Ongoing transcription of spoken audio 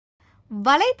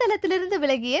வலைத்தளத்திலிருந்து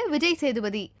விலகிய விஜய்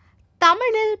சேதுபதி.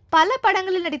 தமிழில் பல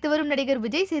படங்களில் நடித்து வரும் நடிகர்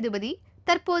விஜய் சேதுபதி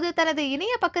தற்போது தனது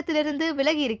இணைய பக்கத்திலிருந்து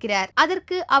விலகி இருக்கிறார்.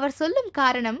 அதற்கு அவர் சொல்லும்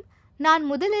காரணம், நான்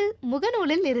முதலில்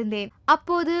முகநூலில் இருந்தேன்.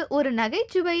 அப்போது ஒரு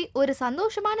நகைச்சுவை, ஒரு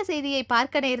சந்தோஷமான செய்தியை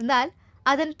பார்க்க நேர்ந்தால்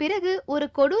அதன் பிறகு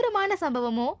ஒரு கொடூரமான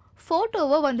சம்பவமோ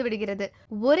போட்டோவோ வந்துவிடுகிறது.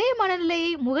 ஒரே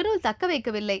மனநிலையை முகநூல் தக்க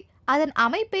வைக்கவில்லை. அதன்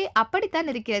அமைப்பே அப்படித்தான்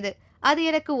இருக்கிறது. அது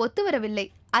எனக்கு ஒத்து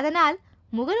வரவில்லை. அதனால்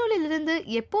முகநூலில் இருந்து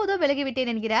எப்போதோ விலகிவிட்டேன்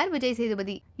என்கிறார் விஜய்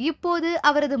சேதுபதி. இப்போது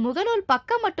அவரது முகநூல்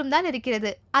பக்கம் மட்டும்தான்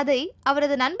இருக்கிறது. அதை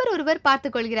அவரது நண்பர் ஒருவர்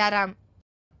பார்த்துக் கொள்கிறாராம்.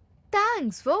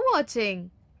 Thanks for watching.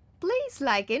 Please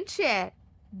like and share.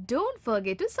 Don't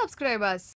forget to subscribe us.